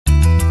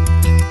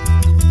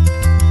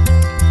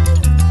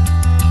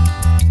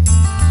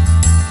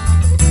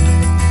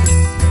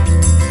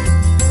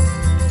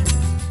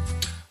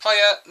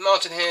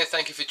Martin here.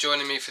 Thank you for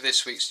joining me for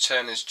this week's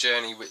Turner's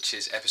Journey, which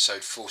is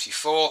episode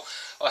 44.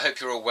 I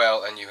hope you're all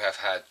well and you have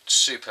had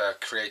super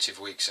creative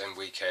weeks and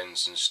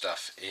weekends and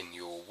stuff in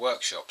your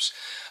workshops.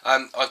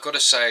 I've got to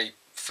say,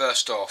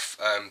 first off,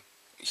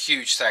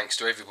 huge thanks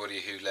to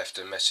everybody who left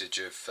a message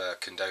of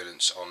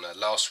condolence on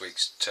last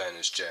week's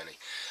Turner's Journey.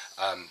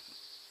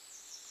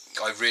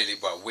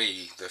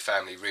 We, the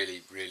family,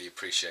 really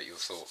appreciate your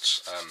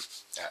thoughts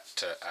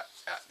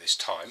at this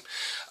time.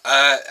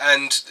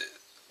 And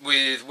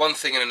with one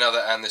thing and another,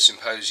 and the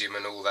symposium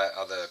and all that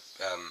other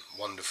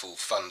wonderful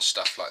fun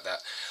stuff like that,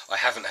 I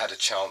haven't had a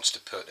chance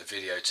to put a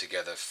video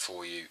together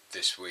for you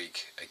this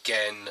week.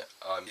 Again,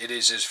 it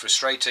is as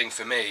frustrating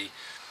for me,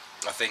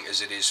 I think,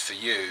 as it is for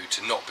you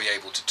to not be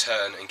able to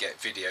turn and get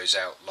videos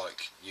out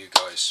like you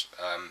guys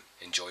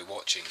enjoy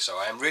watching. So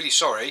I am really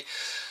sorry,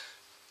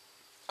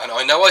 and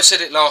I know I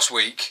said it last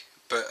week,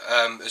 but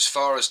as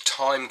far as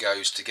time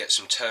goes to get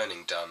some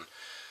turning done,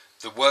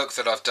 the work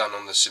that I've done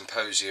on the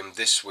symposium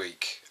this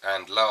week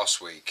and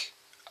last week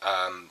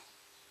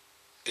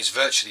is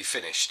virtually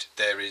finished.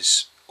 There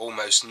is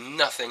almost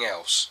nothing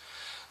else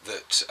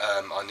that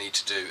I need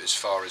to do as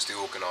far as the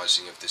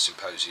organising of the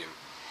symposium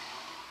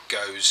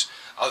goes,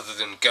 other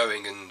than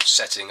going and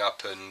setting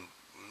up and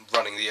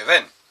running the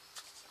event.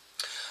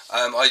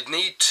 I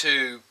need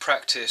to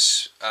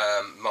practice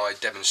my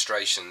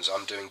demonstrations.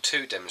 I'm doing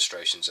 2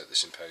 demonstrations at the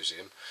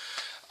symposium,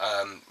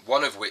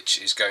 one of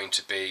which is going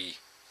to be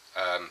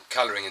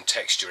colouring and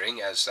texturing,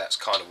 as that's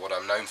kind of what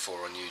I'm known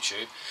for on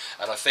YouTube,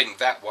 and I think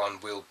that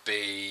one will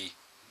be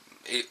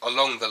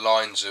along the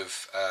lines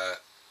of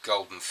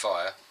Golden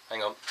Fire.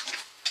 Hang on.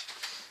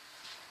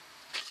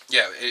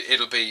 Yeah,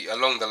 it'll be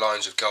along the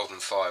lines of Golden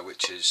Fire,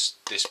 which is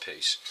this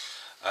piece.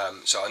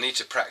 So I need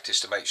to practice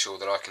to make sure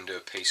that I can do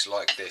a piece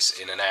like this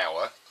in an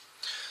hour.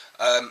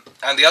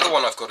 And the other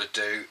one I've got to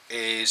do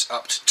is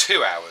up to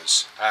 2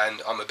 hours,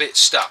 and I'm a bit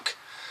stuck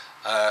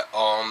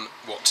on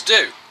what to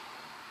do.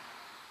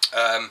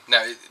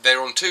 Now,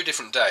 they're on 2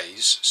 different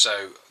days,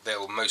 so there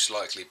will most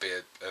likely be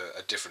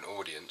a different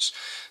audience.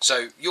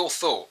 So your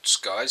thoughts,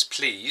 guys,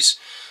 please.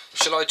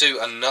 Shall I do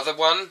another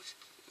one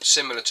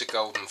similar to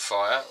Golden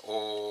Fire,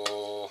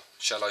 or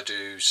shall I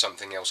do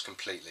something else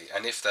completely?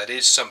 And if that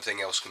is something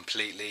else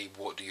completely,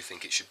 what do you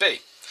think it should be?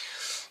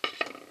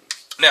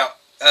 Now,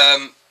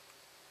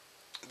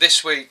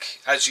 this week,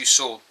 as you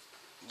saw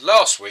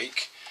last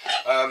week,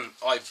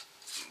 I've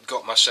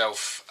got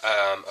myself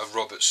a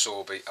Robert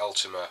Sorby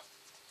Ultima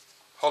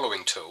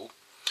hollowing tool,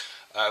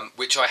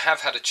 which I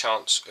have had a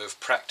chance of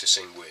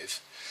practicing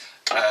with,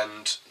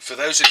 and for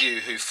those of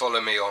you who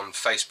follow me on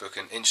Facebook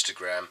and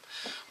Instagram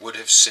would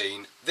have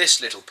seen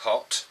this little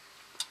pot,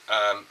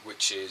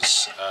 which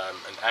is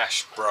an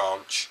ash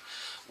branch,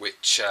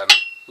 which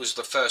was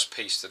the first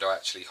piece that I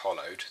actually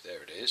hollowed.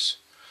 There it is,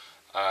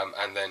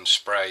 and then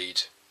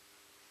sprayed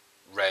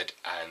red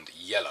and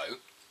yellow.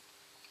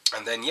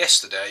 And then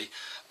yesterday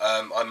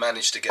I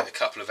managed to get a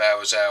couple of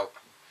hours out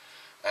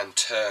and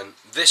turn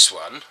this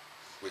one,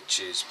 which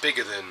is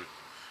bigger than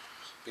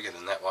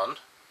that one,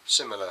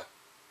 similar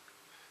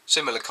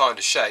kind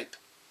of shape,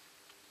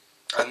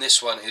 and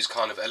this one is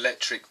kind of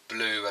electric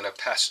blue and a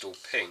pastel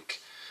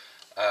pink,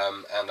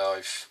 and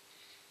I've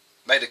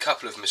made a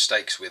couple of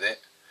mistakes with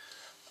it,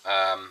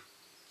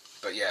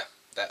 but yeah,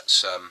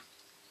 that's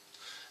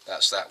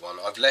that one.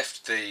 I've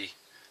left the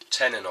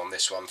tenon on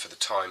this one for the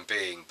time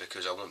being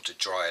because I want to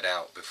dry it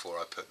out before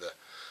I put the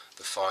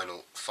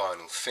final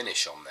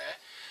finish on there.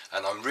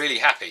 And I'm really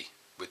happy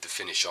with the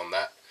finish on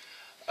that.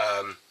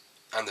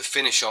 And the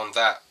finish on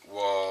that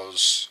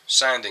was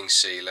sanding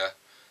sealer,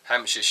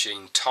 Hampshire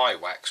Sheen tie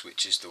wax,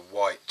 which is the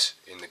white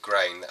in the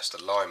grain, that's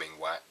the liming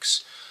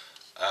wax,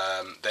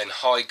 then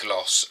high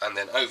gloss, and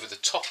then over the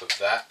top of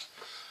that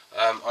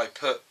I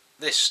put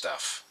this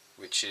stuff,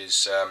 which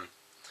is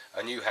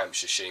a new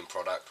Hampshire Sheen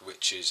product,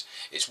 which is,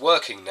 its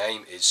working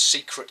name is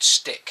Secret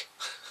Stick.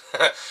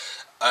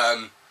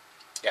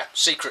 Yeah,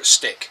 Secret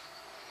Stick.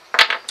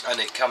 And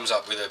it comes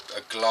up with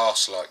a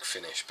glass-like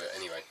finish, but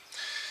anyway.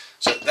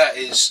 So that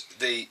is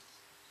the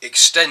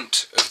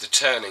extent of the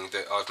turning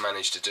that I've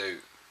managed to do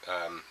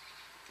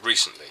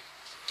recently.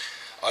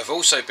 I've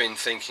also been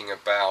thinking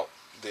about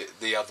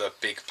the other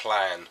big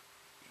plan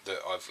that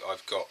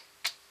I've got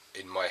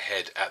in my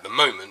head at the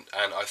moment,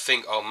 and I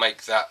think I'll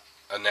make that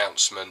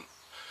announcement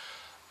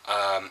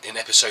in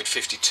episode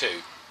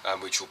 52,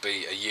 which will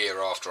be a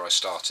year after I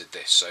started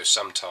this, so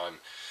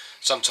sometime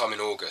in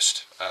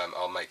August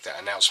I'll make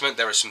that announcement.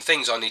 There are some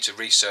things I need to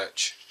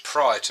research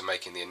prior to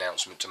making the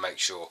announcement to make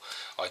sure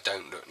I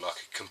don't look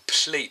like a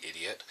complete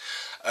idiot.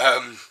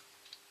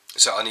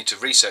 So I need to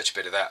research a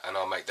bit of that, and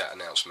I'll make that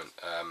announcement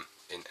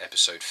in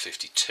episode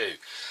 52.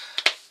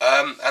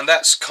 And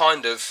that's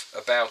kind of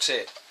about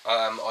it.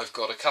 I've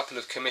got a couple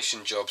of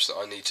commission jobs that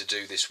I need to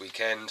do this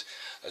weekend,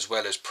 as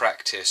well as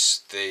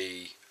practice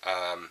the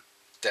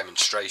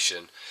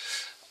demonstrations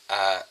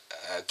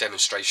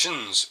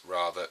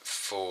rather,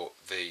 for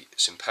the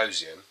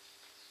symposium,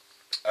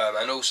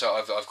 and also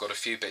I've got a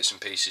few bits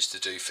and pieces to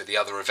do for the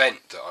other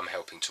event that I'm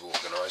helping to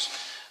organise.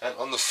 And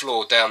on the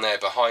floor down there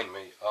behind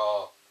me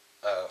are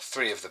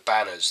 3 of the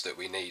banners that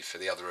we need for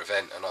the other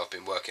event, and I've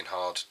been working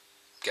hard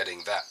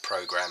getting that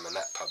programme and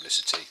that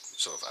publicity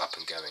sort of up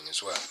and going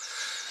as well.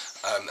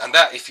 And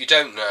that, if you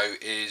don't know,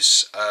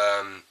 is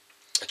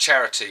a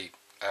charity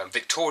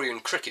Victorian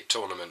cricket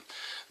tournament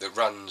that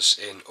runs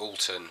in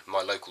Alton,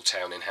 my local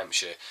town in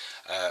Hampshire,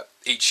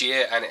 each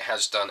year, and it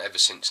has done ever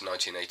since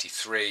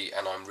 1983,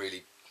 and I'm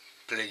really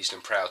pleased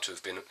and proud to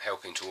have been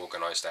helping to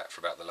organise that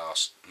for about the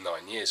last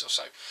 9 years or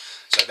so.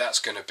 So that's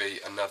going to be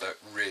another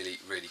really,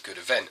 really good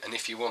event. And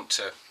if you want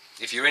to,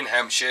 if you're in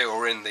Hampshire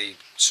or in the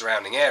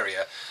surrounding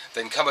area,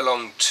 then come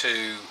along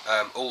to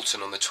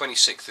Alton on the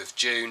 26th of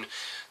June.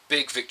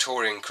 Big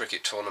Victorian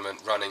cricket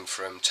tournament running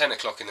from 10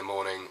 o'clock in the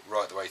morning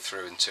right the way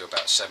through until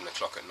about 7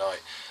 o'clock at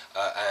night.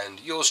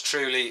 And yours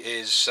truly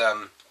is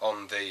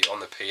on the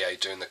PA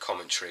doing the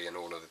commentary and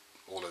all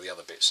of the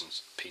other bits and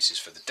pieces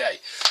for the day.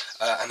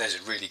 And there's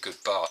a really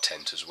good bar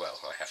tent as well,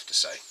 I have to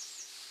say.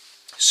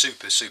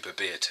 Super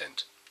beer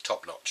tent,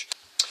 top notch.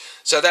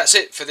 So that's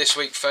it for this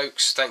week,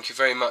 folks. Thank you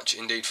very much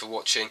indeed for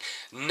watching.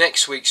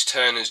 Next week's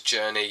Turner's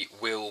Journey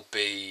will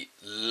be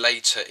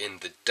later in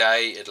the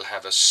day. It'll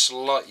have a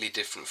slightly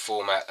different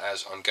format,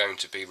 as I'm going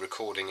to be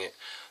recording it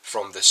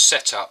from the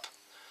setup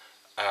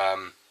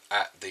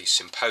at the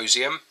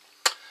Symposium.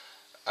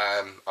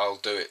 I'll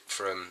do it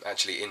from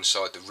actually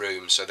inside the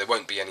room, so there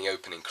won't be any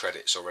opening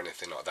credits or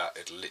anything like that.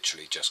 It'll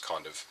literally just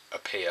kind of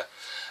appear.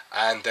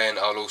 And then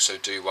I'll also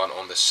do one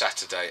on the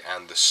Saturday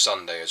and the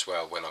Sunday as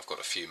well, when I've got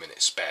a few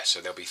minutes spare.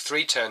 So there'll be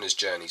 3 Turner's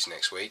Journeys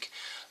next week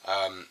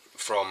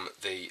from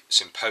the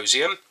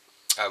Symposium,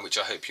 which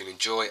I hope you'll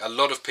enjoy. A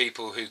lot of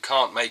people who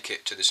can't make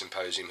it to the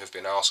Symposium have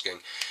been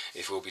asking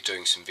if we'll be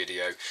doing some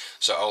video.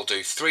 So I'll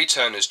do 3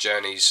 Turner's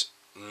Journeys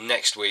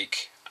next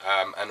week,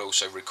 and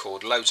also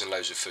record loads and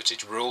loads of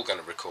footage. We're all going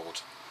to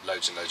record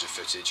loads and loads of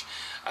footage,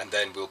 and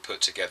then we'll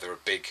put together a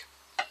big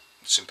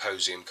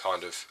Symposium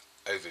kind of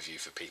overview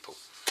for people.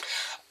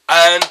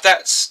 And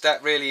that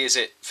really is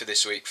it for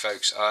this week,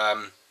 folks.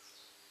 I'm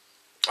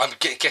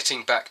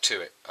getting back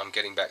to it.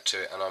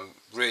 And I'm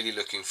really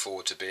looking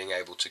forward to being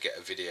able to get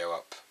a video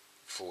up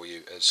for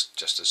you as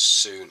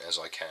soon as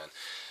I can.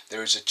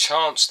 There is a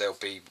chance there'll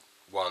be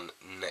one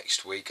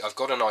next week. I've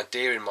got an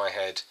idea in my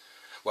head.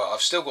 Well,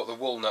 I've still got the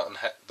walnut and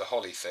the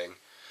holly thing,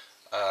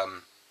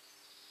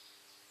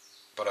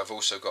 but I've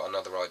also got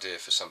another idea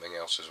for something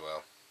else as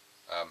well.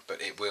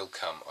 But it will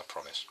come, I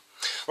promise.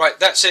 Right,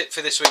 that's it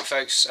for this week,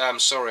 folks.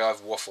 Sorry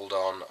I've waffled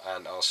on,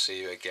 and I'll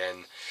see you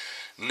again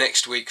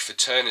next week for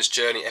Turner's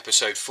Journey,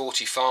 episode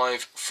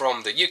 45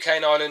 from the UK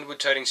and Ireland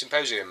Woodturning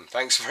Symposium.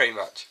 Thanks very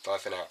much. Bye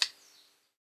for now.